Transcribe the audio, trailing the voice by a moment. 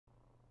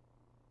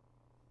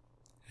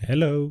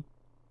Hello!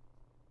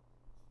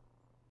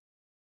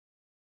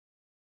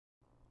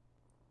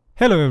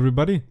 Hello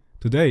everybody!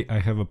 Today I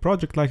have a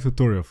project-like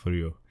tutorial for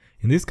you.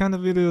 In this kind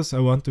of videos I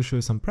want to show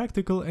you some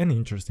practical and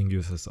interesting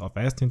uses of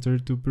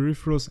STM32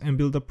 peripherals and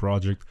build a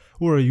project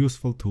or a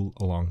useful tool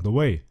along the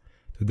way.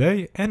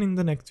 Today and in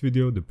the next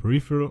video the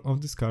peripheral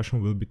of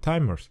discussion will be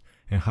timers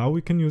and how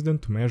we can use them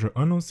to measure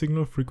unknown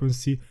signal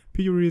frequency,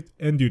 period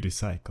and duty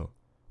cycle.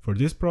 For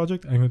this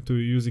project I'm going to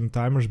be using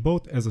timers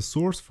both as a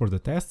source for the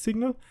test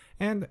signal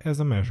and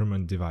as a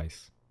measurement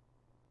device.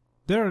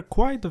 There are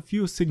quite a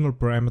few signal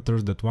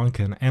parameters that one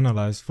can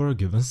analyze for a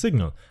given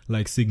signal,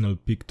 like signal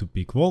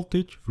peak-to-peak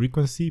voltage,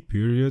 frequency,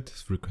 period,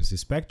 frequency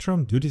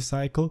spectrum, duty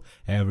cycle,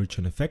 average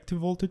and effective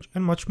voltage,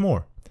 and much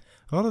more.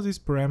 All of these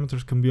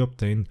parameters can be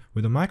obtained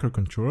with a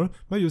microcontroller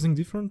by using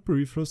different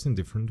peripherals in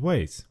different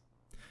ways.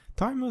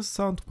 Timers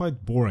sound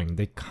quite boring,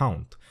 they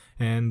count,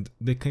 and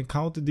they can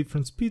count at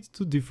different speeds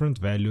to different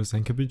values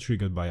and can be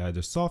triggered by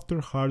either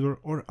software, hardware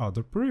or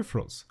other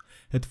peripherals.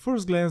 At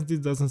first glance this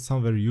doesn't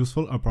sound very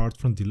useful apart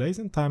from delays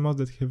and timeouts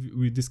that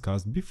we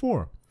discussed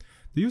before.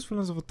 The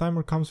usefulness of a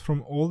timer comes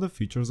from all the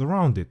features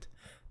around it.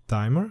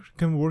 Timer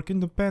can work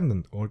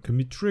independent or can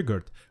be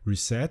triggered,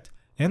 reset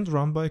and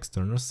run by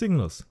external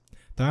signals.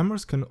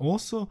 Timers can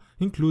also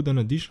include an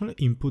additional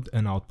input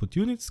and output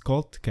units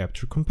called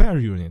capture-compare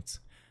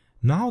units.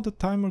 Now the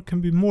timer can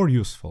be more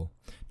useful.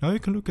 Now you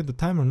can look at the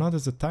timer not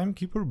as a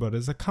timekeeper but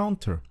as a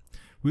counter.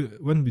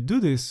 When we do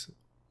this,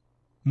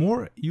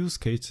 more use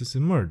cases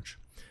emerge.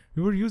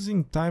 We were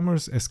using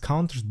timers as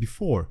counters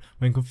before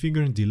when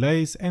configuring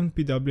delays and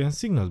PWM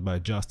signals by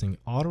adjusting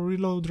auto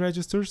reload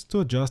registers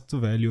to adjust the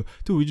value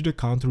to which the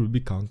counter will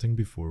be counting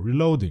before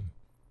reloading.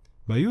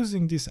 By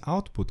using these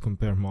output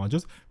compare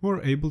modules, we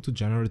were able to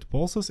generate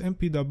pulses and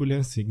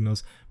PWM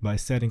signals by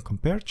setting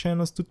compare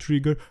channels to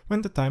trigger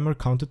when the timer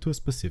counted to a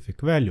specific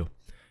value.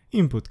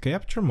 Input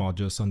capture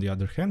modules, on the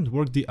other hand,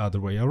 work the other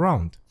way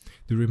around.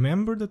 They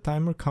remember the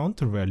timer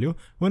counter value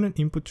when an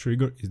input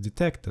trigger is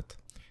detected.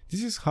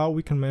 This is how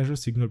we can measure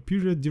signal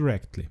period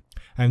directly.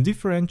 I am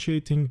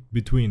differentiating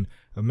between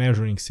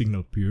measuring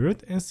signal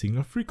period and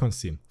signal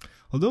frequency.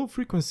 Although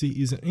frequency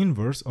is an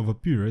inverse of a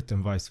period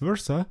and vice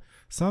versa,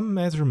 some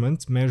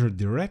measurements measure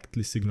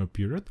directly signal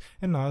period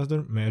and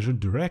others measure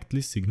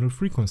directly signal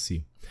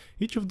frequency.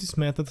 Each of these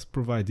methods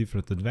provide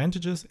different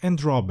advantages and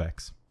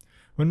drawbacks.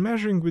 When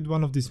measuring with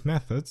one of these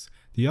methods,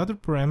 the other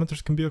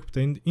parameters can be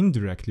obtained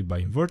indirectly by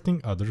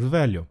inverting others'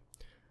 value.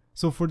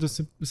 So for the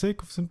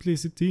sake of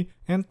simplicity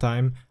and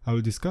time, I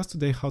will discuss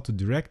today how to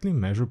directly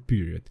measure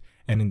period,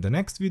 and in the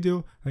next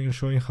video I will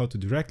show you how to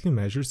directly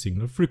measure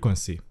signal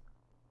frequency.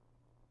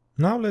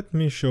 Now let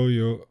me show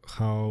you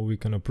how we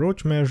can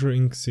approach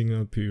measuring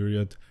signal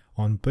period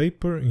on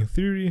paper in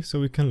theory so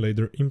we can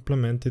later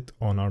implement it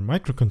on our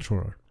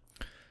microcontroller.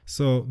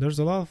 So there's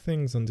a lot of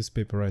things on this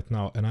paper right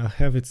now and I'll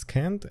have it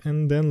scanned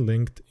and then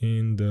linked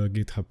in the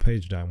GitHub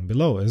page down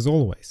below as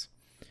always.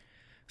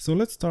 So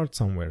let's start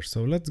somewhere.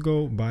 So let's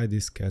go by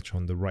this sketch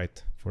on the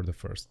right for the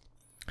first.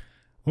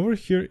 Over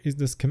here is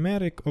the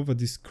schematic of a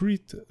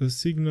discrete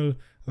signal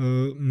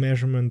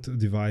measurement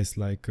device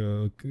like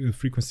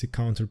frequency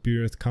counter,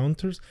 period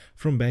counters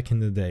from back in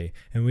the day.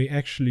 And we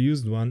actually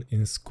used one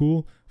in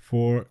school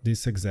for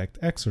this exact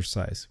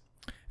exercise.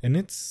 And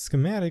its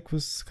schematic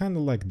was kind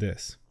of like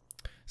this.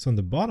 So on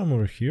the bottom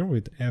over here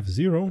with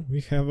F0 we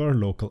have our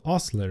local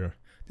oscillator.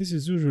 This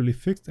is usually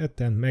fixed at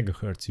 10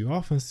 MHz. You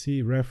often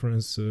see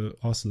reference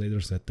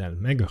oscillators at 10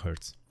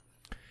 MHz.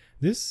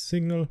 This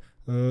signal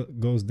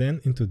goes then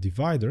into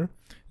divider,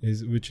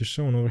 which is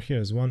shown over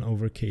here as 1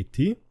 over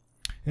kT,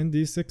 and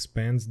this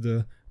expands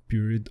the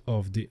period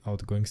of the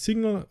outgoing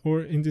signal,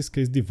 or in this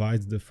case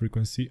divides the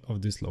frequency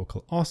of this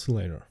local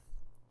oscillator.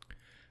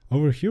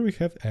 Over here we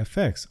have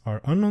Fx,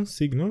 our unknown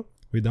signal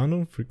with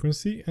unknown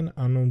frequency and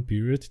unknown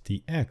period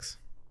Tx.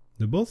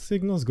 The both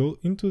signals go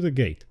into the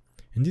gate,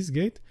 and this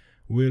gate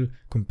will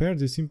compare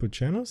these input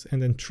channels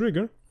and then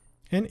trigger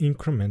and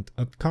increment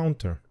a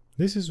counter.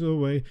 This is the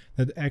way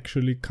that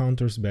actually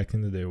counters back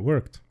in the day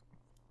worked.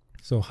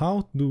 So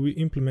how do we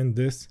implement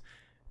this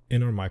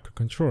in our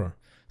microcontroller?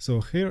 So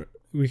here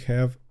we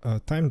have a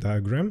time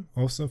diagram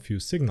of a few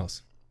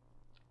signals.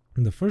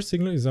 And the first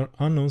signal is our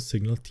unknown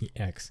signal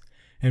Tx,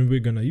 and we're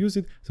gonna use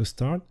it to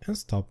start and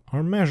stop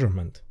our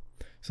measurement.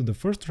 So the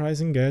first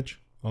rising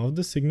edge of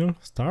the signal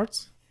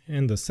starts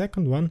and the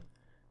second one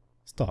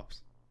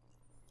stops.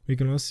 We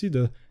can also see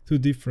the two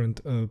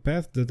different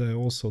paths that I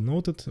also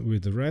noted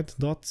with the red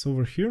dots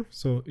over here,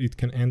 so it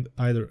can end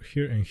either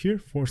here and here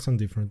for some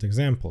different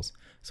examples.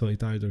 So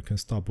it either can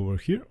stop over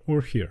here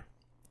or here.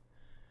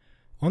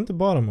 On the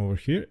bottom over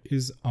here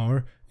is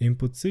our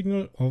input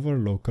signal of our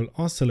local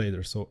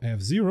oscillator, so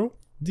F0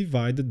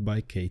 divided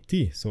by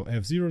kT, so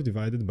F0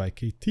 divided by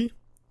kT,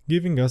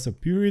 giving us a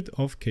period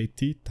of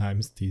kT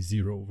times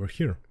T0 over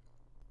here.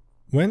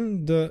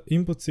 When the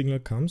input signal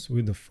comes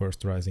with the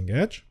first rising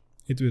edge,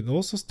 it will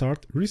also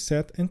start,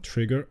 reset and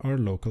trigger our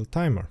local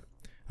timer.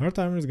 Our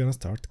timer is gonna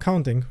start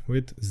counting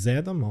with Z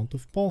amount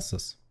of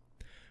pulses.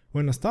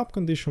 When a stop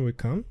condition will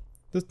come,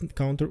 the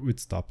counter will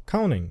stop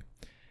counting.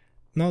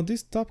 Now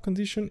this top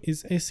condition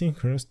is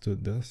asynchronous to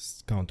the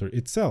counter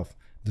itself.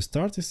 The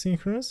start is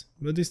synchronous,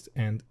 but this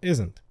end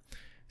isn't.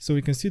 So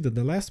we can see that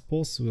the last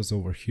pulse was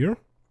over here,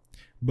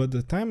 but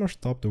the timer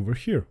stopped over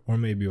here, or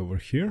maybe over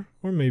here,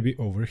 or maybe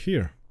over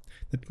here.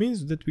 That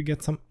means that we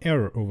get some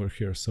error over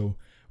here, so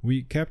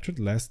we captured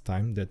less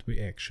time that we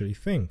actually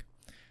think.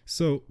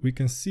 So we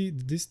can see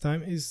that this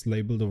time is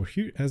labeled over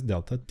here as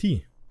delta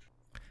t.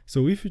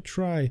 So if you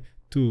try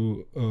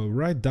to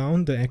write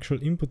down the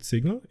actual input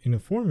signal in a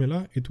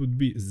formula, it would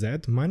be z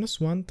minus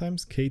 1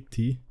 times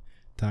kt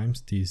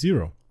times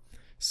t0.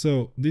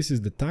 So this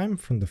is the time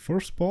from the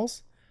first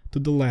pulse to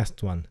the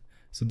last one.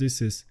 So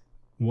this is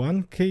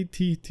 1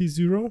 kt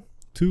t0,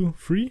 2,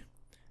 3,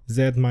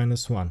 z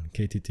minus 1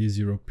 kt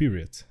t0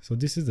 periods. So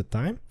this is the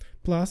time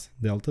plus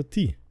delta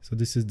t. So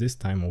this is this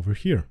time over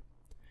here.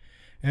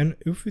 And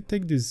if we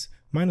take this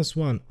minus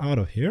 1 out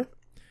of here,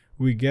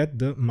 we get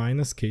the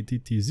minus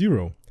kt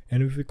t0.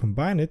 And if we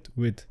combine it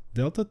with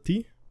delta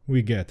t,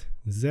 we get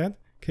z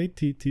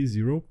kt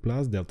t0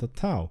 plus delta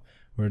tau,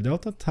 where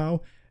delta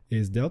tau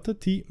is delta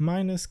t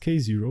minus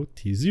k0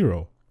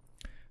 t0.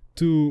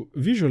 To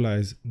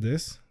visualize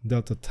this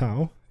delta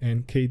tau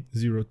and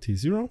k0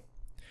 t0,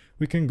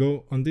 we can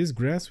go on this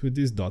graph with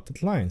these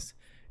dotted lines.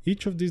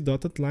 Each of these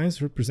dotted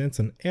lines represents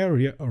an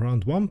area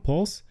around one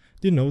pulse,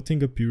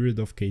 denoting a period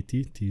of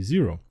kt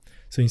t0.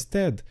 So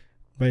instead,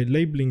 by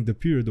labeling the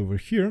period over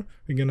here,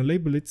 we're going to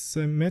label it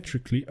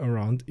symmetrically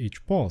around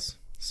each pulse.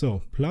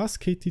 So plus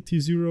kt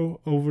t0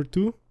 over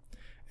 2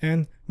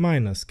 and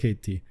minus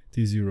kt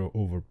t0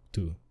 over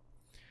 2.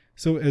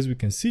 So as we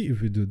can see,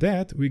 if we do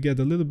that, we get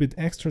a little bit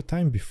extra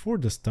time before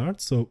the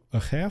start, so a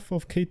half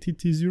of kt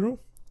t0,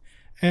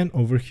 and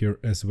over here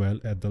as well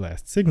at the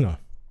last signal.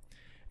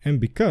 And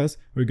because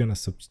we're going to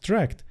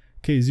subtract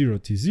k0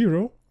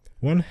 t0,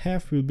 one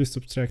half will be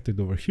subtracted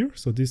over here,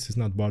 so this is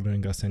not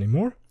bothering us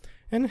anymore,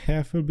 and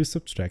half will be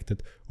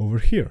subtracted over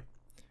here.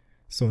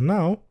 So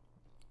now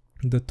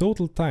the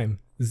total time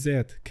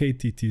z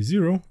kt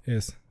t0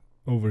 is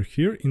over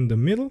here in the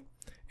middle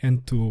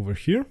and 2 over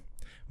here,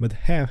 but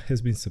half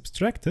has been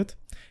subtracted.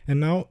 And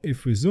now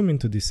if we zoom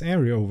into this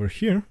area over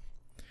here,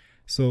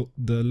 so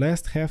the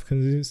last half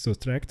can be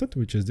subtracted,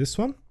 which is this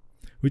one,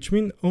 which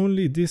means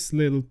only this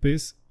little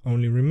piece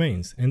only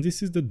remains, and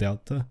this is the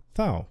delta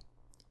tau.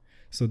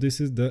 So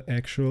this is the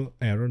actual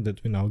error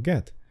that we now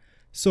get.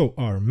 So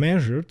our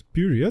measured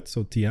period,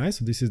 so ti,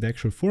 so this is the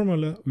actual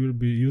formula we'll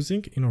be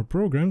using in our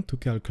program to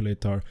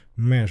calculate our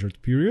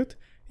measured period,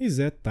 is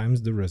z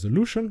times the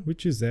resolution,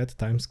 which is z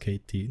times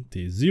kt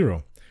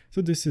t0.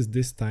 So this is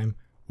this time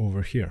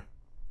over here.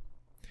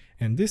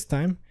 And this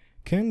time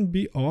can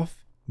be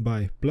off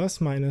by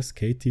plus minus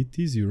kt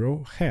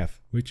t0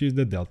 half, which is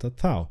the delta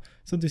tau.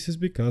 So this is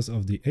because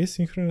of the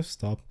asynchronous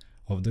stop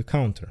of the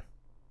counter.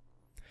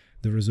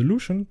 The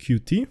resolution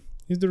qt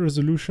is the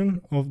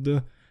resolution of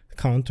the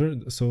counter,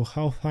 so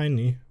how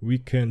tiny we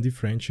can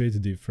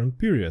differentiate different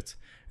periods.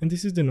 And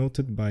this is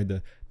denoted by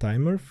the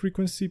timer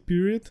frequency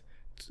period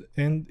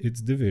and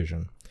its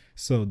division.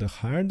 So the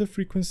higher the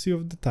frequency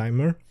of the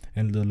timer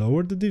and the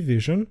lower the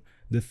division,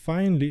 the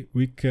finally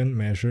we can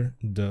measure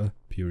the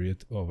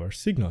period of our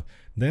signal.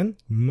 Then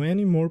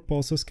many more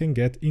pulses can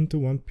get into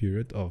one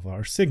period of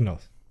our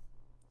signal.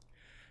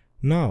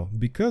 Now,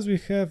 because we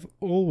have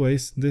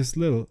always this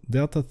little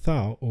delta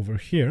tau over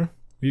here,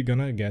 we're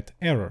gonna get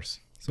errors.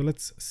 So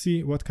let's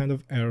see what kind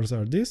of errors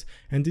are these,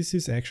 and this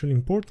is actually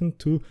important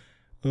to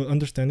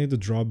understanding the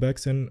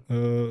drawbacks and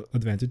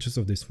advantages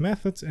of these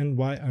methods, and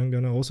why I'm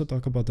gonna also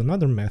talk about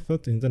another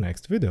method in the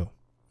next video.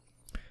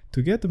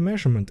 To get the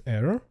measurement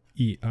error,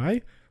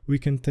 EI, we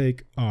can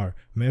take our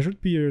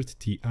measured period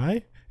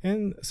TI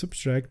and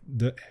subtract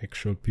the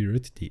actual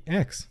period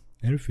TX.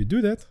 And if we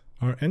do that,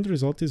 our end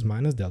result is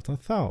minus delta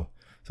tau.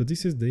 So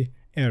this is the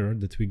error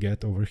that we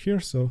get over here,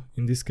 so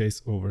in this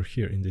case over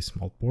here in this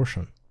small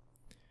portion.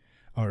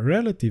 Our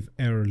relative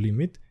error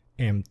limit,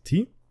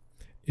 MT,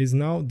 is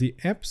now the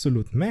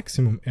absolute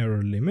maximum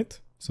error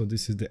limit. So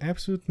this is the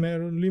absolute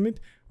error limit,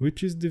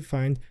 which is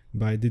defined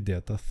by the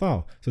delta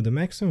tau. So the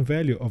maximum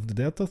value of the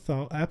delta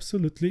tau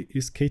absolutely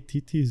is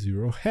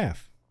kt0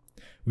 half,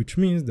 which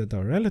means that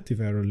our relative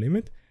error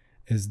limit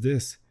is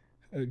this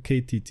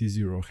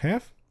kt0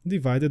 half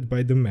divided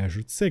by the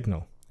measured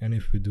signal. And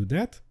if we do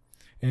that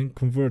and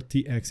convert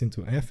tx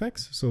into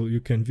fx, so you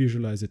can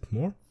visualize it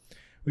more,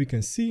 we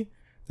can see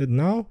that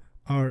now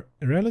our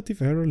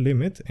relative error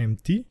limit,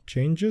 MT,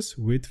 changes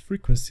with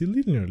frequency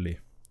linearly.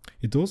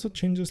 It also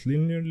changes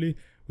linearly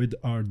with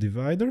our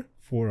divider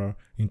for our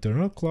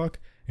internal clock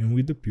and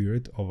with the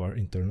period of our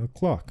internal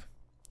clock.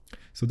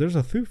 So there's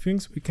a few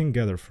things we can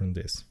gather from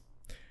this.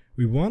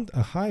 We want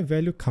a high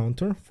value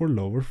counter for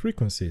lower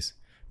frequencies,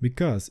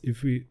 because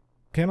if we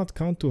cannot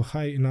count to a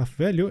high enough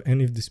value,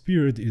 and if this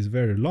period is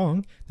very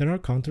long, then our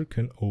counter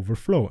can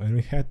overflow, and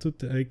we had to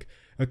take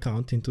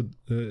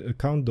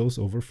account those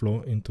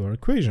overflow into our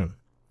equation.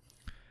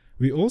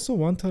 We also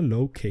want a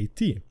low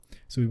KT,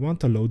 so we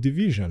want a low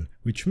division,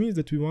 which means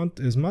that we want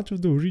as much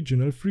of the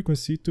original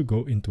frequency to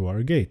go into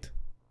our gate.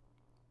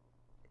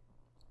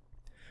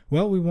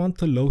 Well, we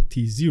want a low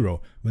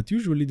T0, but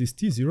usually this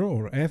T0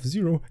 or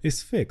F0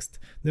 is fixed.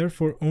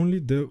 Therefore, only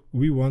the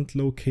we want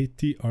low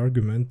KT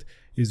argument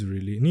is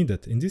really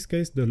needed. In this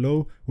case, the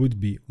low would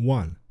be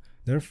 1.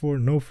 Therefore,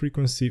 no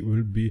frequency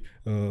will be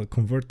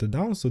converted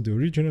down. So the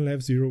original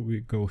F0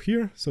 will go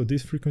here. So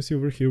this frequency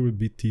over here will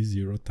be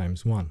T0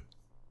 times 1.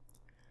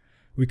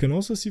 We can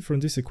also see from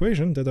this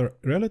equation that our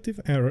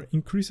relative error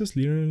increases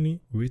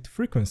linearly with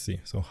frequency.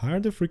 So higher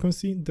the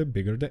frequency, the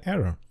bigger the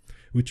error,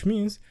 which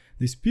means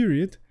this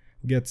period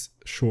gets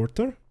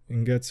shorter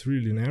and gets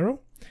really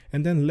narrow,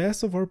 and then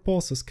less of our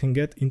pulses can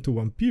get into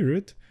one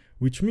period,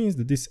 which means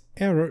that this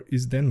error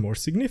is then more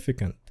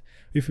significant.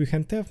 If we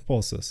can have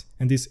pulses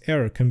and this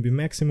error can be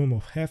maximum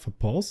of half a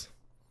pulse,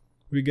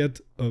 we get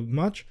a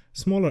much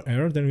smaller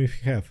error than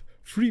if we have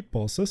 3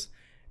 pulses,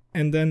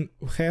 and then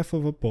half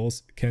of a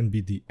pulse can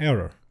be the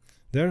error.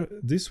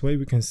 This way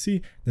we can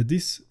see that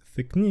this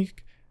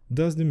technique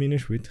does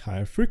diminish with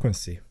higher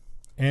frequency.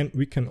 And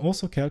we can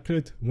also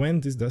calculate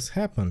when this does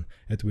happen,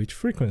 at which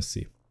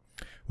frequency.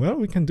 Well,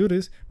 we can do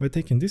this by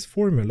taking this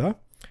formula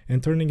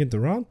and turning it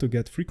around to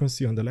get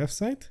frequency on the left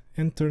side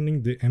and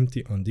turning the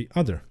empty on the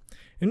other.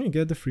 And we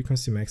get the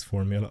frequency max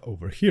formula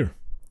over here.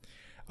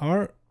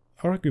 Our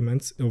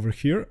arguments over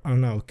here are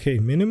now K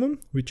minimum,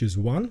 which is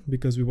 1,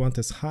 because we want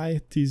as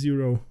high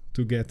T0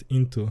 to get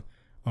into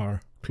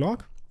our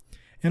clock,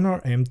 and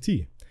our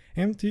MT.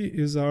 MT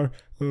is our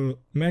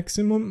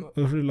maximum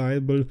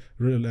reliable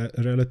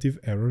relative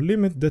error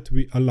limit that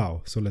we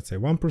allow. So let's say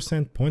 1%,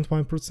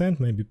 0.1%,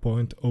 maybe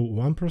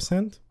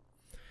 0.01%,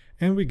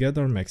 and we get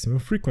our maximum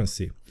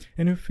frequency.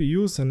 And if we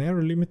use an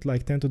error limit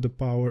like 10 to the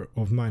power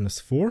of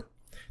 -4,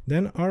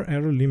 then our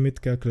error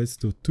limit calculates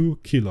to 2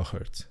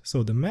 kHz.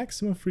 So the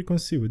maximum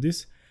frequency with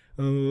this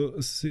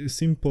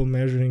simple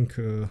measuring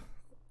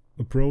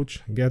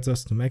approach gets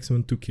us to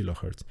maximum 2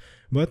 kHz.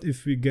 But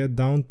if we get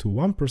down to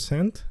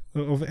 1%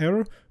 of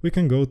error, we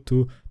can go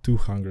to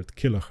 200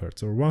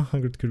 kHz or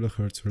 100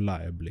 kHz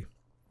reliably.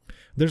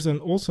 There's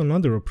also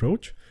another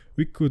approach.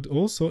 We could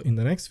also, in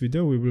the next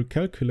video, we will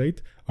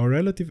calculate our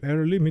relative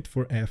error limit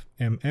for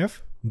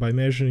MF by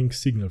measuring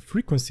signal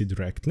frequency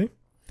directly.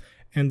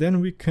 And then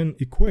we can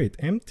equate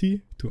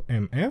MT to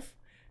MF,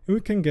 and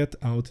we can get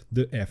out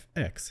the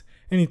Fx.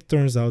 And it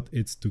turns out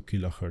it's 2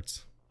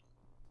 kHz.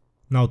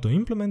 Now, to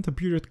implement a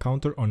period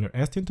counter on your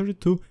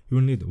STM32, you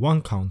will need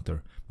one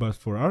counter. But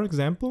for our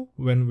example,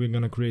 when we're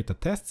gonna create a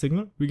test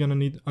signal, we're gonna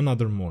need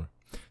another more.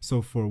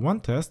 So for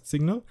one test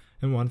signal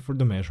and one for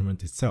the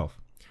measurement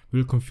itself.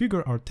 We'll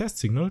configure our test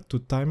signal to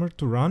timer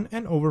to run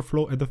and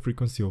overflow at a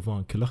frequency of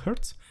 1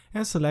 kHz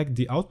and select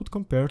the output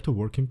compare to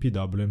work in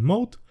PWM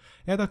mode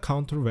at a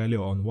counter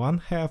value on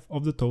 1/2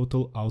 of the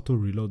total auto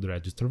reload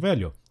register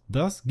value,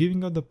 thus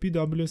giving us the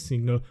PWM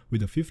signal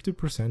with a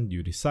 50%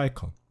 duty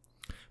cycle.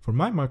 For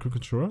my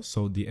microcontroller,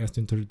 so the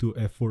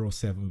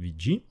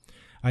STM32F407VG,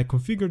 I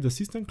configured the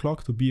system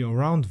clock to be a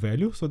round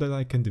value so that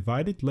I can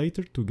divide it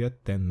later to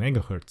get 10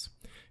 MHz.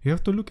 You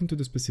have to look into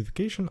the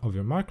specification of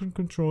your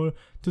microcontroller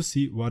to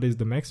see what is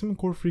the maximum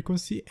core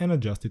frequency and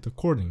adjust it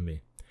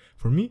accordingly.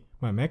 For me,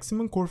 my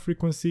maximum core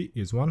frequency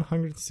is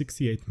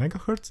 168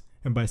 MHz,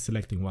 and by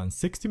selecting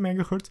 160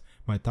 MHz,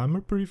 my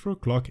timer peripheral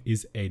clock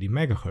is 80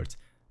 MHz.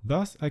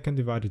 Thus, I can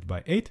divide it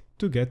by 8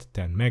 to get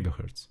 10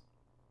 MHz.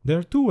 There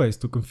are two ways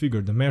to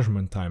configure the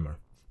measurement timer,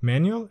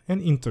 manual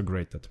and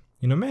integrated.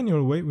 In a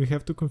manual way, we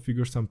have to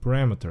configure some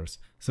parameters.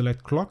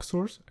 Select clock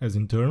source as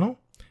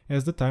internal,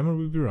 as the timer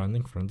will be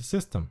running from the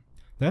system.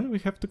 Then we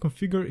have to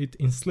configure it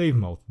in slave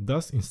mode,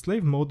 thus in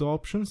slave mode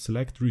option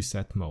select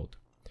reset mode.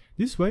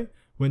 This way,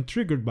 when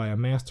triggered by a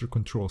master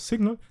control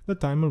signal, the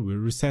timer will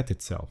reset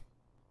itself.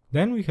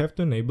 Then we have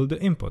to enable the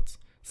inputs.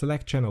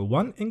 Select channel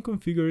 1 and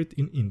configure it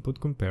in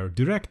input compare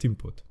direct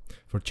input.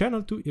 For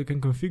channel 2 you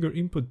can configure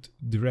input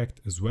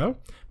direct as well,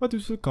 but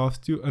this will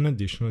cost you an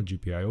additional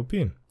GPIO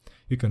pin.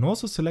 You can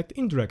also select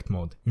indirect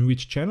mode, in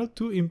which channel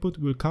 2 input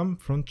will come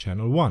from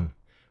channel 1.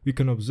 We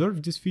can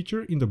observe this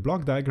feature in the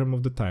block diagram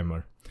of the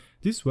timer.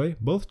 This way,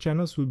 both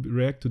channels will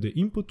react to the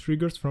input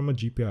triggers from a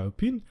GPIO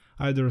pin,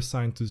 either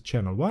assigned to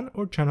channel 1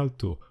 or channel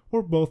 2,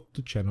 or both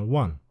to channel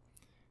 1.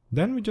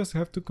 Then we just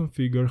have to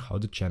configure how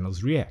the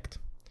channels react.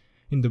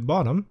 In the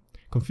bottom,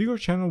 configure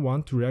channel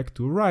 1 to react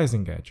to a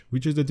rising edge,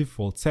 which is the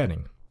default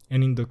setting,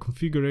 and in the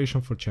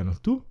configuration for channel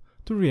 2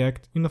 to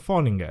react in a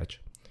falling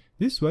edge.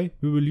 This way,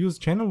 we will use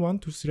channel 1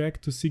 to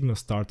react to signal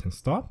start and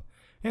stop,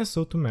 and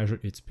so to measure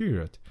its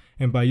period.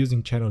 And by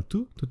using channel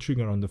 2 to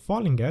trigger on the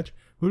falling edge,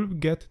 we will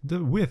get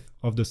the width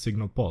of the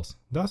signal pulse.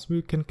 Thus,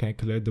 we can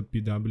calculate the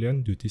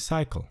PWM duty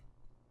cycle.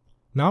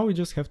 Now we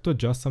just have to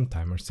adjust some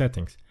timer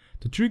settings.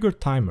 To trigger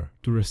timer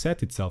to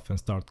reset itself and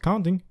start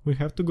counting, we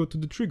have to go to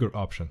the trigger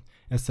option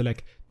and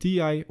select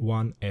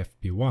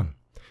TI1FP1.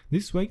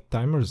 This way,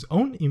 timer's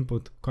own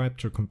input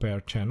capture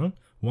compare channel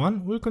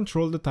 1 will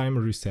control the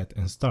timer reset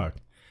and start.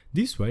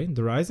 This way,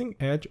 the rising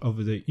edge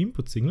of the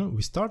input signal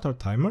will start our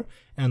timer,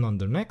 and on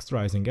the next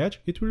rising edge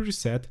it will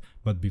reset,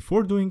 but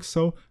before doing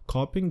so,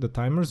 copying the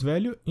timer's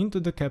value into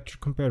the capture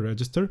compare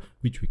register,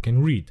 which we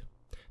can read.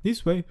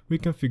 This way we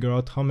can figure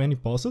out how many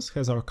pulses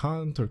has our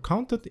counter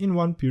counted in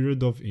one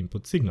period of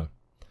input signal.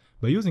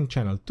 By using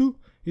channel 2,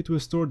 it will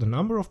store the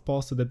number of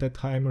pulses that that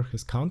timer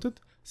has counted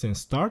since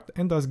start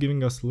and thus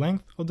giving us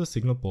length of the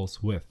signal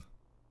pulse width.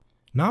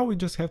 Now we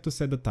just have to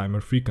set the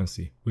timer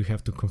frequency. We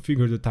have to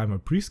configure the timer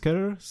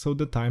prescaler so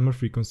the timer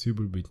frequency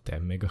will be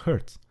 10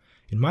 MHz.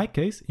 In my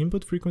case,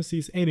 input frequency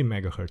is 80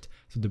 MHz,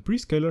 so the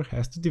prescaler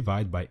has to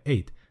divide by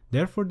 8,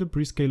 therefore the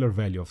prescaler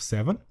value of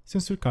 7,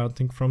 since we're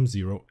counting from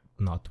 0,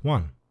 not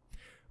 1.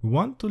 We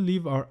want to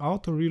leave our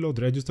auto reload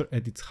register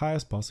at its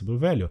highest possible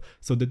value,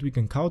 so that we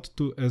can count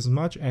to as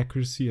much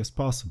accuracy as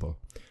possible.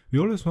 We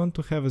always want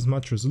to have as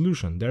much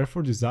resolution,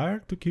 therefore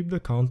desire to keep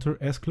the counter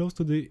as close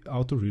to the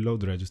auto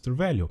reload register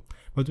value,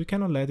 but we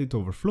cannot let it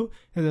overflow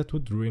as that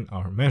would ruin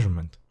our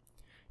measurement.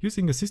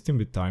 Using a system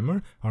bit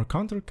timer, our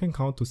counter can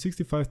count to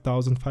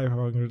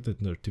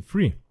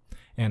 65,533,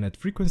 and at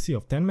frequency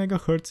of 10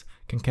 MHz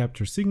can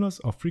capture signals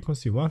of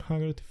frequency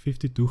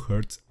 152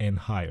 Hz and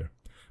higher.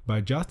 By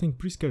adjusting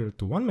prescaler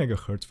to 1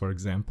 MHz, for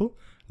example,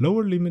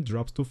 lower limit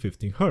drops to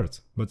 15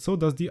 Hz, but so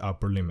does the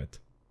upper limit.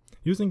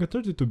 Using a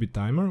 32-bit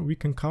timer, we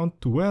can count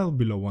to well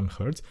below 1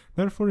 Hz,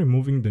 therefore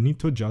removing the need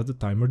to adjust the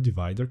timer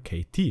divider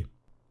KT.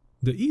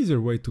 The easier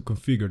way to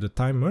configure the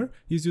timer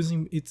is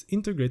using its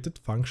integrated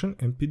function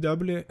and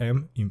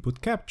PWM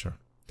input capture.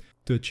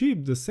 To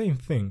achieve the same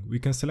thing, we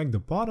can select the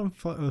bottom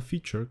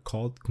feature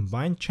called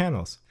Combine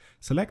Channels.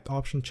 Select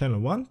option channel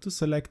 1 to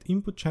select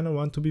input channel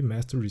 1 to be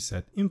master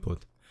reset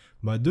input.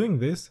 By doing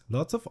this,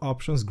 lots of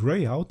options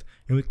gray out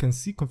and we can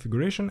see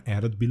configuration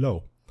added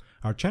below.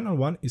 Our channel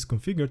 1 is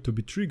configured to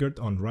be triggered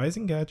on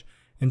rising edge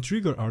and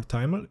trigger our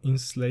timer in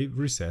slave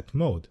reset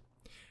mode.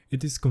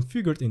 It is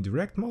configured in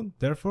direct mode,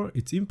 therefore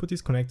its input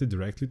is connected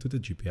directly to the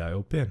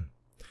GPIO pin.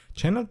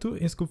 Channel 2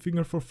 is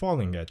configured for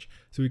falling edge,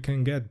 so we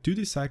can get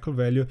duty cycle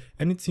value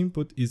and its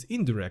input is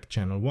indirect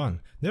channel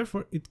 1,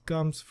 therefore it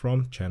comes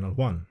from channel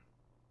 1.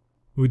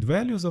 With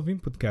values of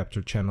input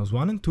capture channels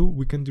 1 and 2,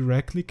 we can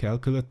directly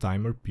calculate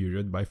timer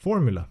period by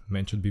formula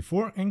mentioned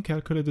before and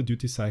calculate the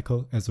duty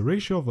cycle as a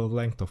ratio of the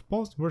length of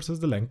pulse versus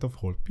the length of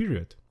whole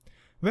period.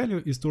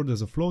 Value is stored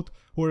as a float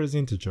or as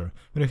integer,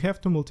 and we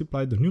have to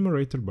multiply the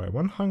numerator by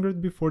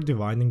 100 before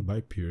dividing by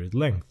period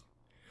length.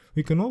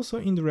 We can also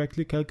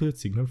indirectly calculate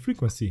signal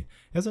frequency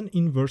as an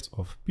inverse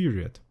of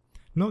period.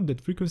 Note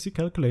that frequency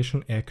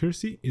calculation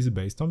accuracy is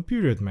based on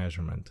period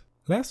measurement.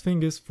 Last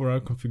thing is for our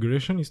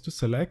configuration is to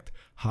select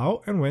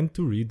how and when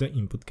to read the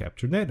input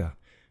capture data.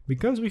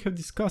 Because we have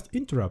discussed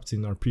interrupts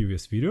in our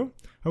previous video,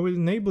 I will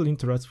enable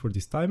interrupts for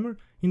this timer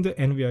in the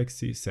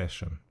NVIC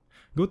session.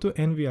 Go to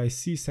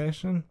NVIC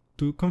session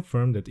to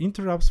confirm that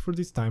interrupts for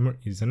this timer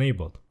is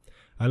enabled.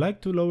 I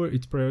like to lower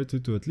its priority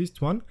to at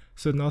least 1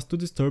 so not to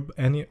disturb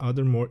any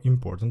other more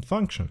important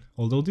function,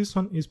 although this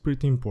one is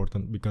pretty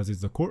important because it's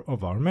the core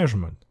of our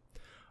measurement.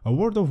 A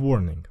word of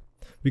warning.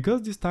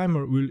 Because this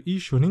timer will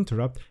issue an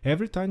interrupt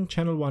every time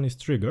channel 1 is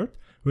triggered,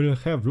 we will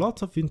have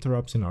lots of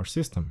interrupts in our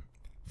system.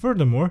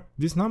 Furthermore,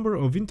 this number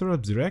of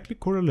interrupts directly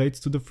correlates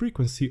to the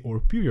frequency or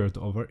period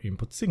of our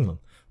input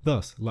signal.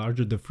 Thus,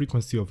 larger the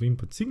frequency of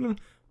input signal,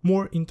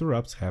 more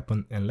interrupts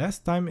happen and less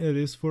time it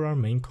is for our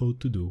main code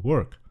to do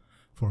work.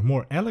 For a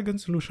more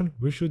elegant solution,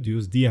 we should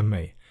use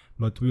DMA,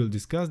 but we will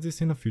discuss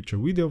this in a future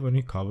video when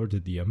we cover the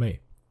DMA.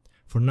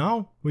 For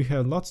now, we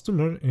have lots to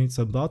learn and it's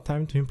about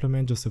time to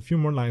implement just a few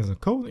more lines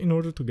of code in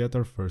order to get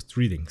our first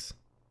readings.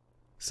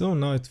 So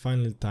now it's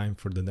finally time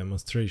for the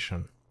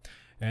demonstration.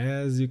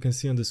 As you can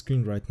see on the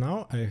screen right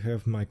now, I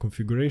have my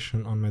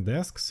configuration on my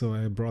desk, so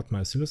I brought my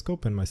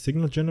oscilloscope and my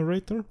signal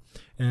generator,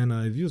 and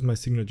I've used my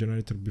signal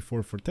generator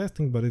before for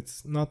testing, but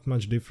it's not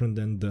much different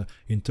than the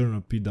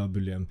internal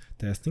PWM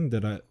testing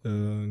that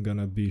I'm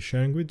gonna be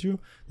sharing with you,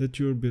 that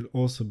you'll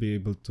also be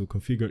able to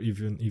configure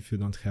even if you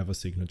don't have a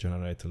signal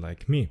generator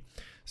like me.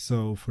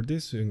 So for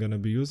this we're gonna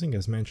be using,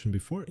 as mentioned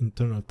before,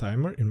 internal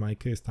timer, in my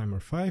case timer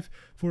 5,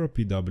 for a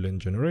PWM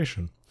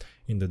generation.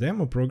 In the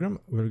demo program,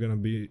 we're going to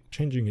be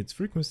changing its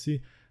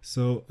frequency,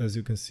 so as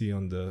you can see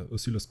on the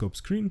oscilloscope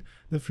screen,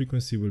 the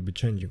frequency will be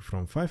changing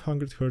from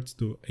 500 Hz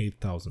to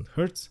 8000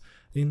 Hz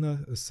in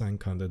a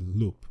sine-coded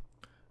loop.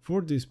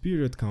 For this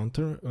period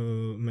counter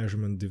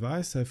measurement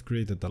device, I've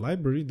created a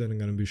library that I'm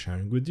going to be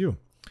sharing with you.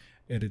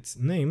 And it's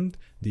named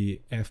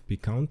the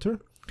FP counter,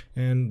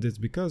 and that's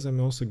because I'm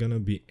also going to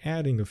be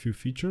adding a few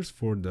features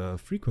for the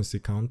frequency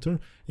counter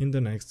in the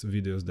next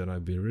videos that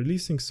I'll be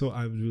releasing, so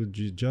I will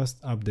be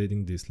just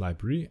updating this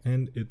library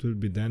and it will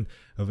be then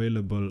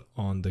available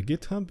on the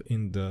GitHub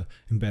in the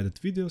embedded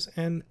videos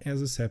and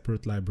as a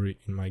separate library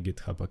in my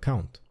GitHub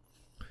account.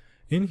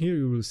 In here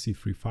you will see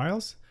 3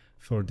 files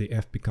for the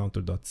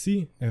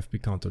fpcounter.c,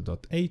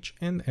 fpcounter.h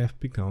and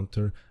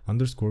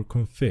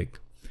fpcounter_config.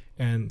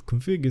 And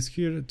config is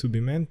here to be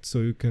meant so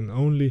you can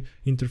only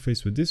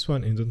interface with this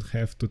one and don't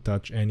have to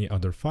touch any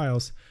other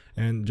files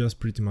and just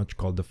pretty much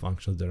call the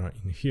functions that are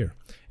in here.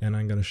 And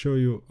I'm going to show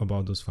you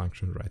about those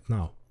functions right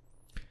now.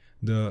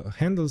 The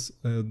handles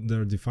that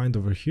are defined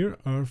over here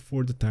are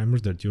for the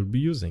timers that you'll be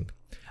using.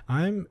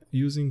 I'm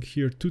using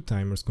here two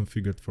timers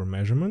configured for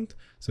measurement.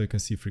 So you can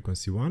see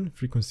frequency 1,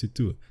 frequency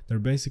 2. They're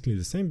basically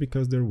the same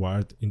because they're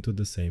wired into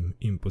the same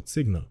input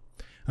signal.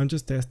 I'm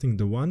just testing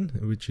the one,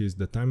 which is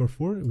the timer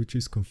 4, which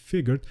is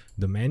configured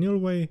the manual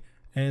way,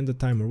 and the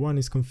timer 1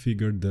 is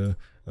configured the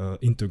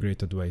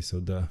integrated way, so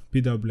the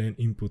PWM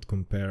input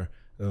compare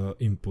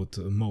input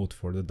mode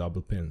for the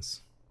double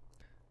pins.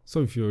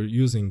 So if you're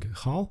using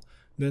HAL,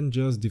 then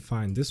just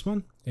define this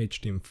one,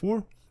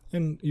 HTM4,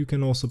 and you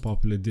can also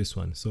populate this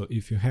one. So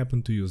if you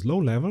happen to use low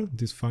level,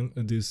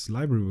 this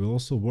library will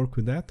also work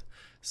with that,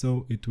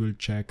 so it will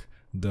check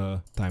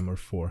the timer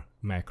 4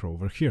 macro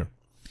over here.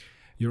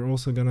 You're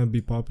also gonna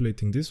be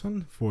populating this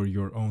one for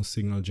your own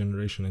signal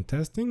generation and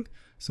testing.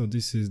 So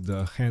this is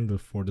the handle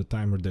for the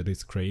timer that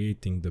is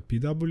creating the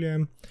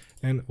PWM,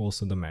 and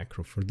also the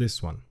macro for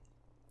this one.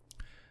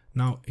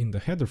 Now in the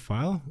header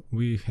file,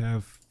 we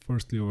have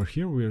firstly over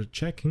here, we're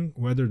checking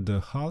whether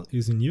the HAL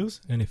is in use,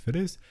 and if it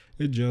is,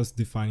 it's just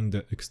defining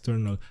the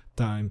external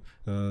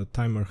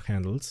timer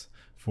handles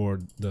for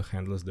the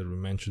handles that we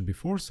mentioned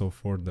before, so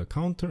for the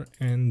counter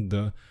and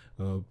the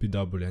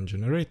PWM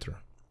generator.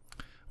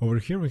 Over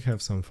here we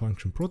have some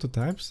function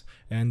prototypes,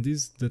 and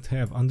these that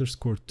have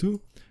 _2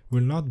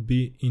 will not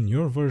be in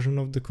your version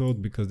of the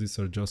code because these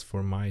are just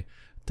for my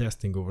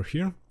testing over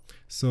here.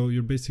 So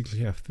you basically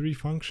have three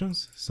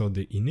functions. So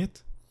the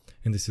init,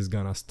 and this is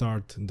gonna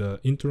start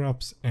the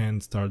interrupts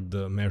and start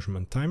the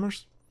measurement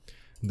timers.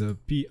 The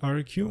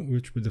PRQ,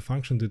 which will be the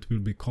function that will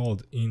be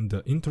called in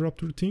the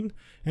interrupt routine,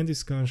 and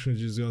this function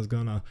is just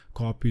gonna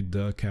copy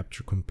the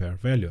capture compare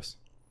values.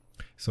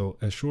 So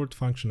as short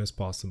function as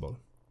possible.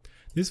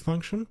 This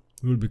function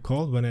will be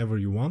called whenever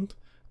you want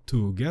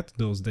to get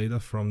those data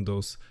from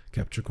those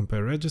capture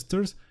compare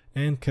registers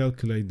and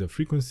calculate the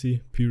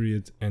frequency,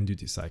 period, and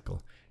duty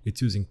cycle.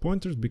 It's using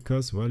pointers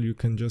because, well, you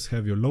can just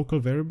have your local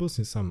variables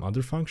in some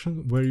other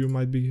function where you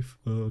might be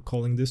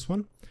calling this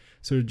one.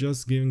 So you're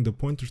just giving the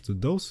pointers to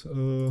those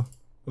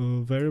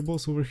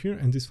variables over here,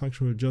 and this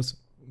function will just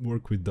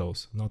work with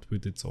those, not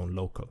with its own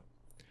local.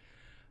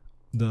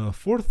 The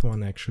fourth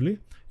one actually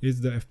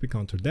is the FP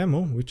counter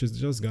demo, which is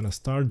just gonna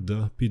start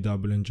the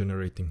PWM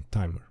generating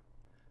timer.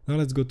 Now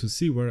let's go to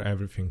see where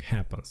everything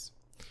happens.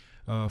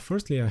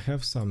 Firstly, I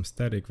have some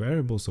static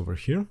variables over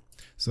here.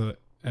 So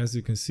as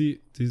you can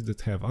see, these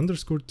that have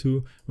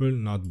 _2 will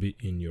not be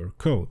in your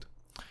code.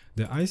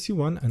 The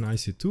IC1 and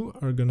IC2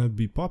 are gonna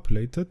be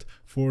populated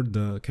for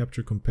the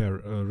capture compare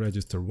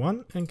register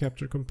 1 and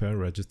capture compare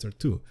register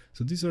 2.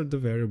 So these are the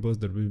variables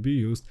that will be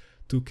used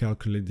to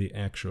calculate the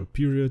actual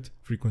period,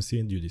 frequency,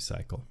 and duty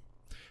cycle.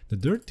 The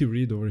dirty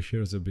read over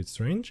here is a bit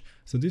strange,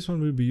 so this one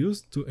will be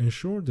used to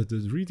ensure that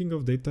the reading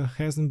of data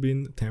hasn't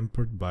been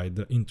tampered by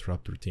the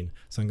interrupt routine.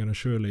 So I'm gonna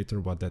show you later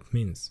what that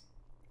means.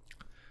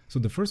 So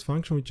the first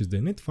function, which is the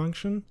init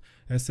function,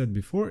 as said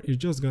before, is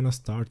just gonna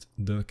start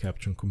the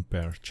capture and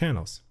compare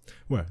channels,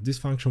 where this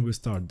function will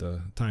start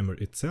the timer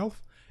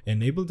itself,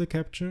 enable the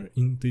capture,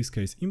 in this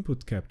case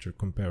input capture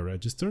compare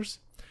registers,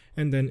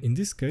 and then in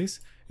this case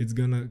it's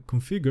gonna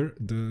configure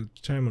the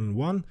channel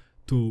 1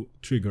 to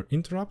trigger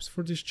interrupts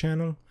for this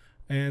channel,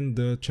 and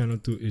the channel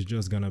 2 is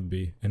just gonna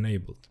be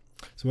enabled.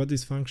 So what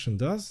this function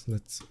does,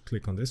 let's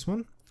click on this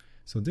one.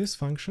 So this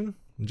function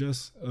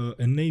just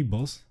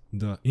enables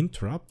the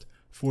interrupt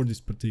for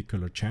this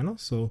particular channel.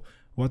 So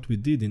what we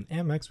did in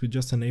MX, we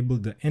just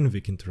enabled the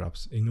NVIC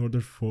interrupts in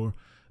order for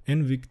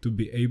NVIC to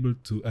be able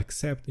to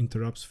accept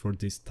interrupts for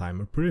this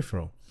timer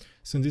peripheral.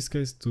 So in this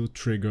case, to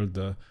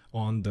trigger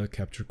on the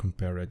capture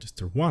compare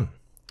register 1.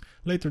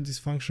 Later, this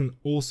function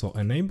also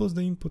enables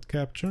the input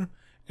capture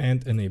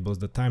and enables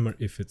the timer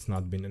if it's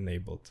not been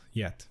enabled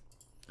yet.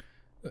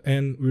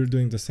 And we're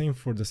doing the same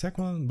for the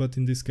second one, but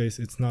in this case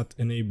it's not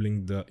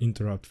enabling the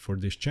interrupt for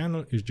this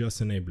channel, it's just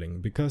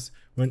enabling, because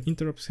when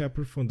interrupts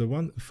happen from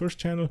the first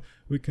channel,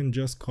 we can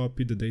just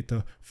copy the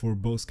data for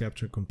both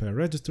capture compare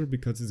register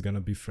because it's gonna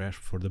be fresh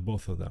for the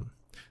both of them.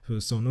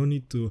 So no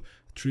need to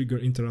trigger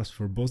interrupts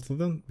for both of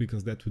them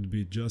because that would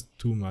be just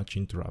too much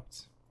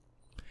interrupts.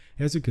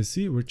 As you can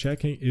see, we're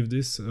checking if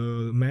this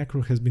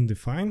macro has been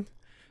defined.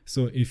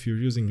 So if you're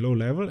using low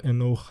level and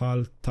no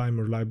HAL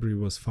timer library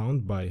was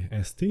found by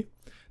ST,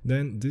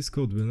 then this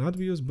code will not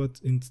be used, but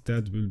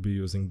instead we'll be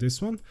using this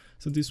one.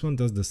 So this one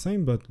does the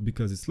same, but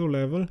because it's low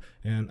level,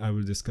 and I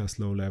will discuss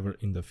low level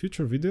in the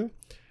future video,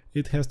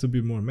 it has to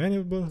be more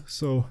manageable.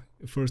 So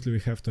firstly, we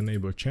have to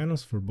enable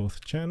channels for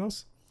both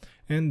channels,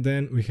 and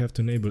then we have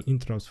to enable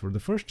interrupts for the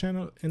first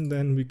channel, and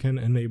then we can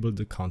enable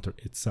the counter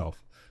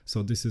itself.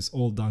 So this is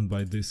all done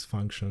by this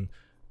function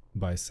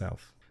by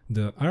itself.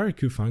 The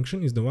IRQ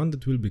function is the one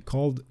that will be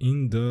called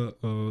in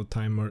the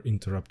timer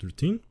interrupt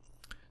routine.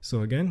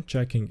 So again,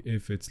 checking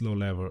if it's low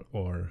level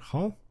or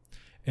HAL,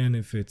 and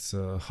if it's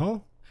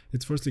HAL,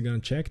 it's firstly gonna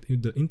check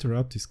if the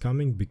interrupt is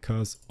coming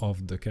because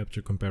of the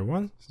capture compare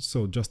 1,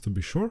 so just to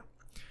be sure,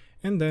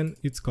 and then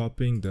it's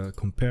copying the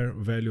compare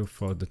value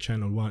for the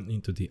channel 1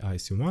 into the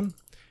IC1,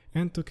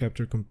 and to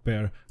capture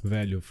compare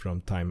value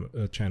from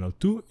channel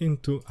 2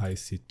 into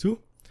IC2,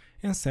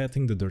 and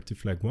setting the dirty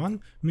flag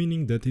 1,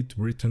 meaning that it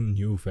returns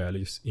new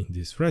values in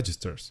these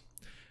registers.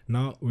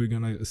 Now we're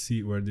gonna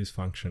see where this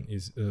function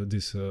is,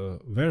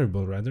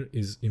 variable rather,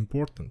 is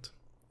important.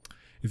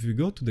 If we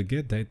go to the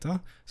get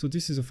data, so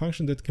this is a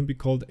function that can be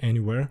called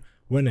anywhere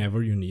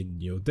whenever you need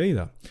new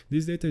data.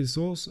 This data is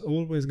also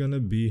always gonna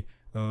be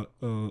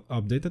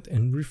updated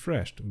and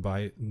refreshed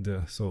by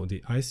the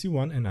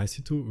IC1 and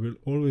IC2 will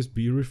always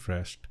be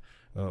refreshed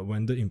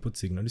when the input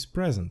signal is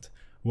present,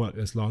 well,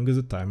 as long as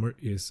the timer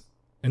is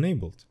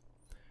enabled.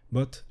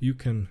 But you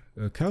can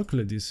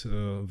calculate these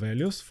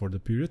values for the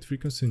period,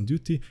 frequency and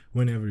duty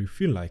whenever you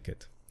feel like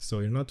it, so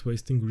you're not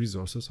wasting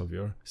resources of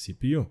your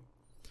CPU.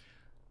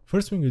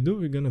 First thing we do,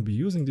 we're gonna be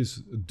using this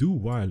do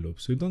while loop,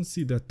 so you don't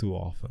see that too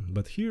often,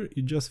 but here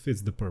it just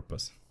fits the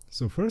purpose.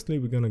 So firstly,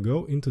 we're gonna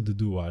go into the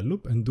do while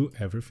loop and do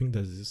everything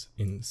that is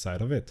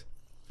inside of it.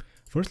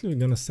 Firstly, we're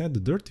gonna set the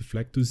dirty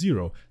flag to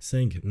 0,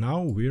 saying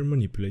now we're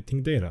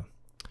manipulating data.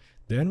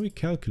 Then we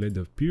calculate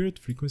the period,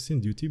 frequency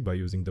and duty by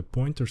using the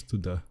pointers to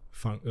the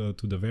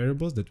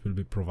variables that will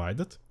be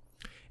provided.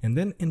 And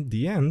then in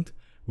the end,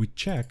 we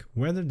check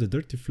whether the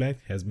dirty flag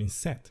has been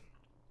set.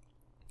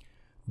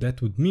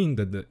 That would mean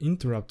that the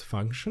interrupt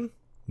function,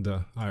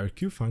 the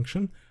IRQ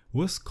function,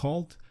 was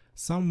called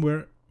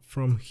somewhere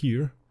from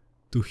here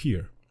to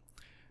here.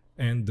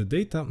 And the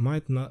data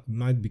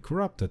might be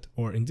corrupted,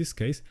 or in this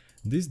case,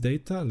 this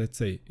data, let's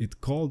say it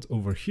called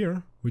over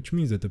here, which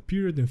means that the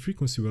period and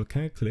frequency were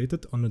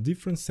calculated on a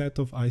different set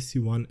of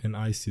IC1 and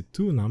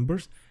IC2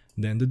 numbers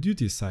than the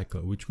duty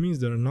cycle, which means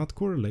they are not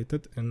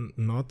correlated and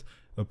not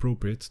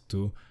appropriate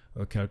to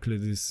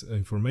calculate this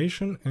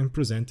information and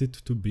present it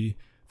to be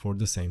for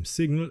the same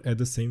signal at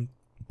the same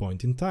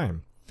point in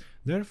time.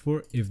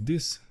 Therefore, if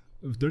this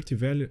dirty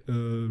value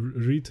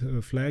read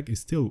flag is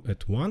still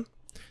at 1,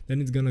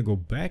 then it's gonna go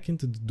back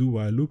into the do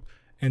while loop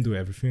and do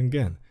everything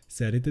again,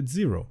 set it at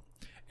 0.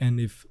 And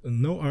if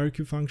no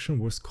IRQ function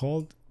was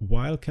called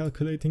while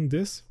calculating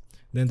this,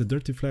 then the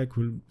dirty flag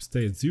will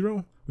stay at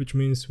 0, which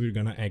means we're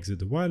gonna exit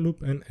the while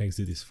loop and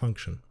exit this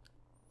function.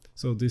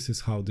 So this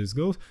is how this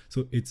goes.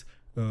 So it's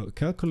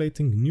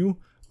calculating new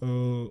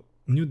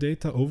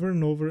data over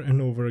and over and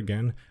over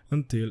again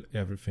until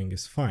everything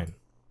is fine.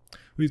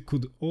 We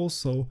could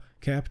also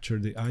capture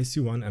the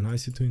IC1 and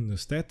IC2 in the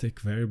static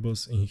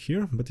variables in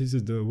here, but this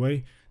is the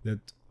way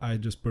that I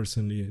just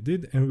personally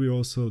did, and we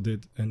also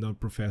did, and our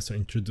professor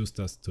introduced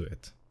us to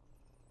it.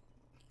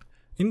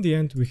 In the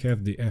end, we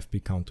have the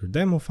FP counter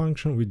demo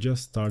function, which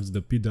just starts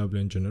the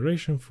PWM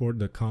generation for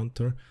the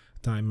counter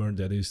timer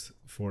that is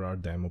for our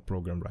demo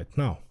program right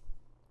now.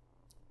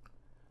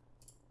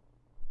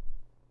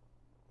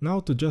 Now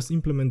to just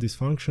implement this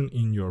function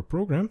in your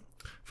program,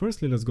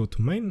 firstly let's go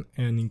to main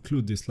and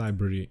include this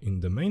library in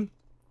the main.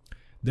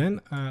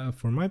 Then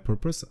for my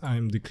purpose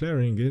I'm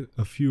declaring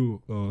a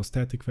few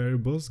static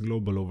variables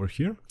global over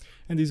here,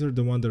 and these are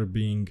the ones that are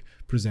being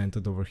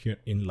presented over here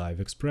in live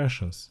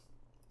expressions.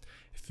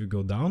 If you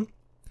go down,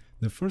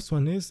 the first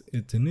one is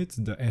it inits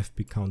the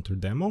FP counter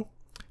demo,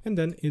 and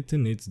then it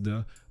inits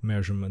the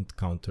measurement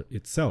counter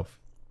itself.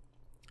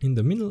 In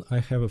the middle I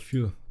have a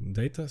few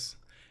datas,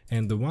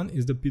 and the one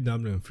is the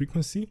PWM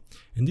frequency,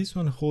 and this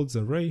one holds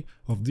an array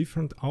of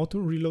different auto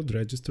reload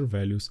register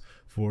values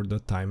for the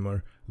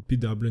timer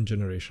PWM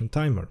generation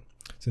timer.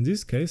 So in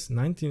this case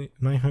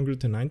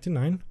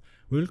 999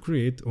 will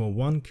create a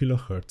 1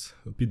 kHz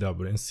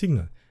PWM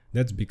signal.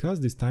 That's because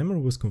this timer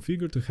was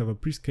configured to have a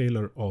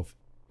prescaler of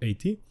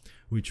 80,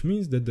 which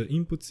means that the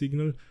input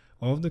signal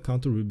of the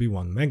counter will be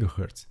 1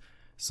 MHz.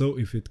 So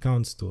if it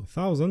counts to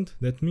 1000,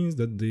 that means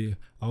that the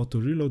auto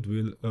reload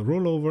will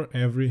roll over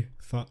every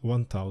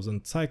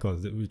 1000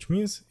 cycles, which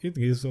means it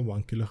gives a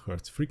 1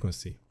 kHz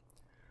frequency.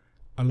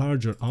 A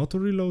larger auto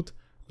reload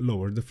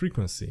lower the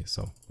frequency,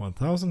 so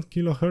 1000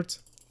 kHz,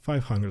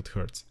 500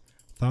 Hz,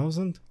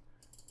 1000,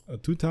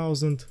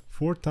 2000,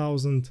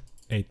 4000,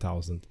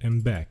 8000,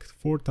 and back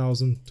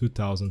 4000,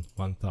 2000,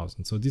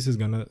 1000. So this is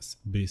gonna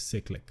be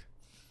cyclic.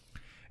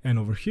 And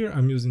over here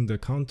I'm using the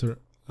counter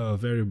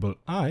variable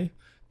I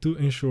to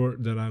ensure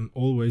that I'm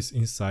always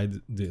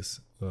inside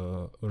this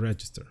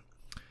register.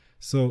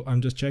 So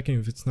I'm just checking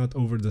if it's not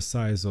over the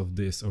size of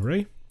this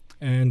array,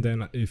 and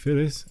then if it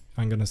is,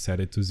 I'm gonna set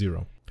it to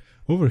 0.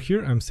 Over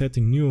here I'm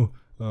setting new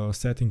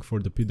setting for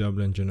the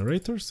PWM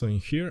generator. So in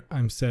here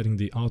I'm setting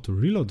the auto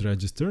reload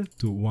register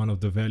to one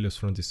of the values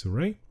from this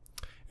array,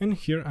 and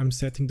here I'm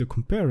setting the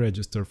compare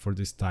register for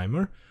this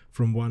timer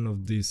from one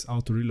of these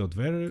auto reload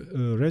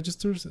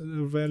registers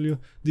value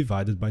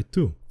divided by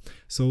 2.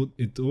 So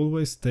it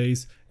always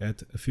stays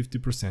at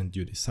 50%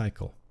 duty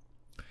cycle.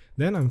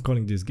 Then I'm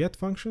calling these get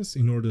functions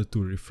in order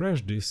to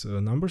refresh this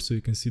number, so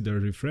you can see they're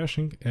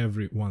refreshing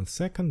every 1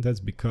 second. That's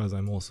because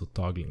I'm also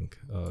toggling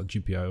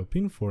GPIO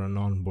pin for an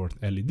onboard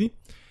LED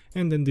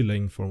and then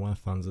delaying for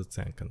 1000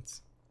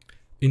 seconds.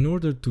 In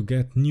order to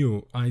get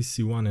new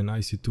IC1 and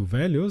IC2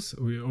 values,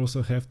 we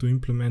also have to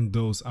implement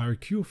those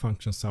IRQ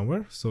functions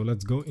somewhere. So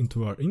let's go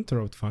into our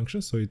interrupt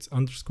function. So it's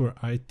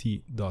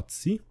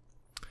 _it.c,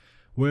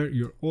 where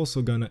you're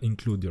also gonna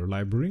include your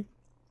library.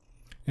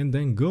 and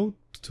then go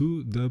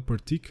to the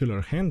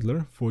particular handler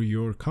for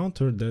your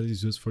counter that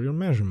is used for your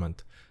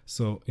measurement.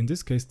 So in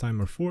this case,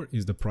 timer 4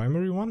 is the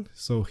primary one.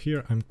 So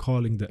here I'm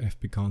calling the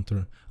fp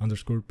counter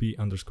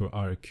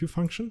 _p_req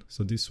function.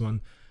 So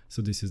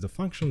this is the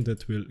function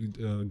that will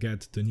get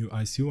the new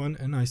IC1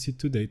 and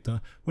IC2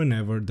 data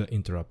whenever the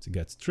interrupt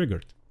gets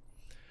triggered.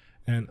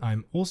 And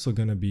I'm also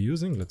gonna be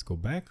using, let's go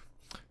back,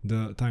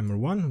 the timer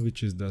 1,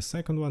 which is the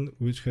second one,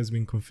 which has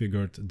been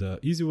configured the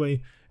easy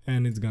way,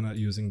 and it's gonna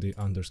using the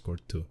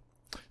 _2.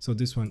 So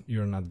this one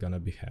you're not gonna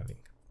be having.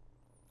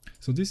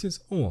 So this is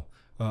all.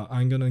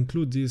 I'm gonna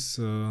include this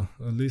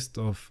list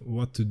of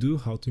what to do,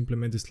 how to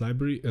implement this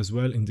library as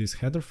well in this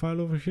header file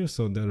over here.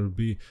 So there will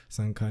be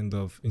some kind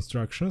of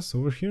instructions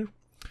over here.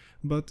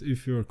 But if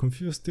you're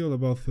confused still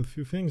about a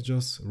few things,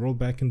 just roll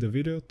back in the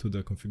video to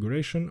the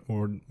configuration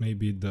or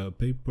maybe the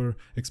paper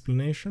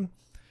explanation,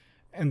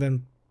 and then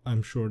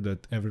I'm sure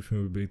that everything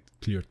will be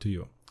clear to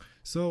you.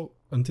 So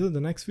until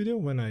the next video,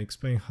 when I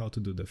explain how to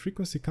do the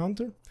frequency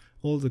counter,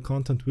 all the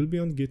content will be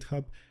on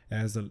GitHub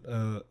as a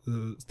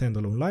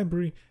standalone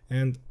library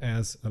and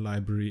as a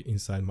library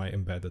inside my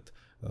embedded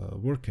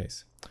work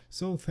case.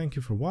 So thank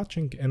you for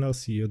watching, and I'll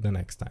see you the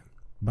next time.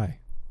 Bye.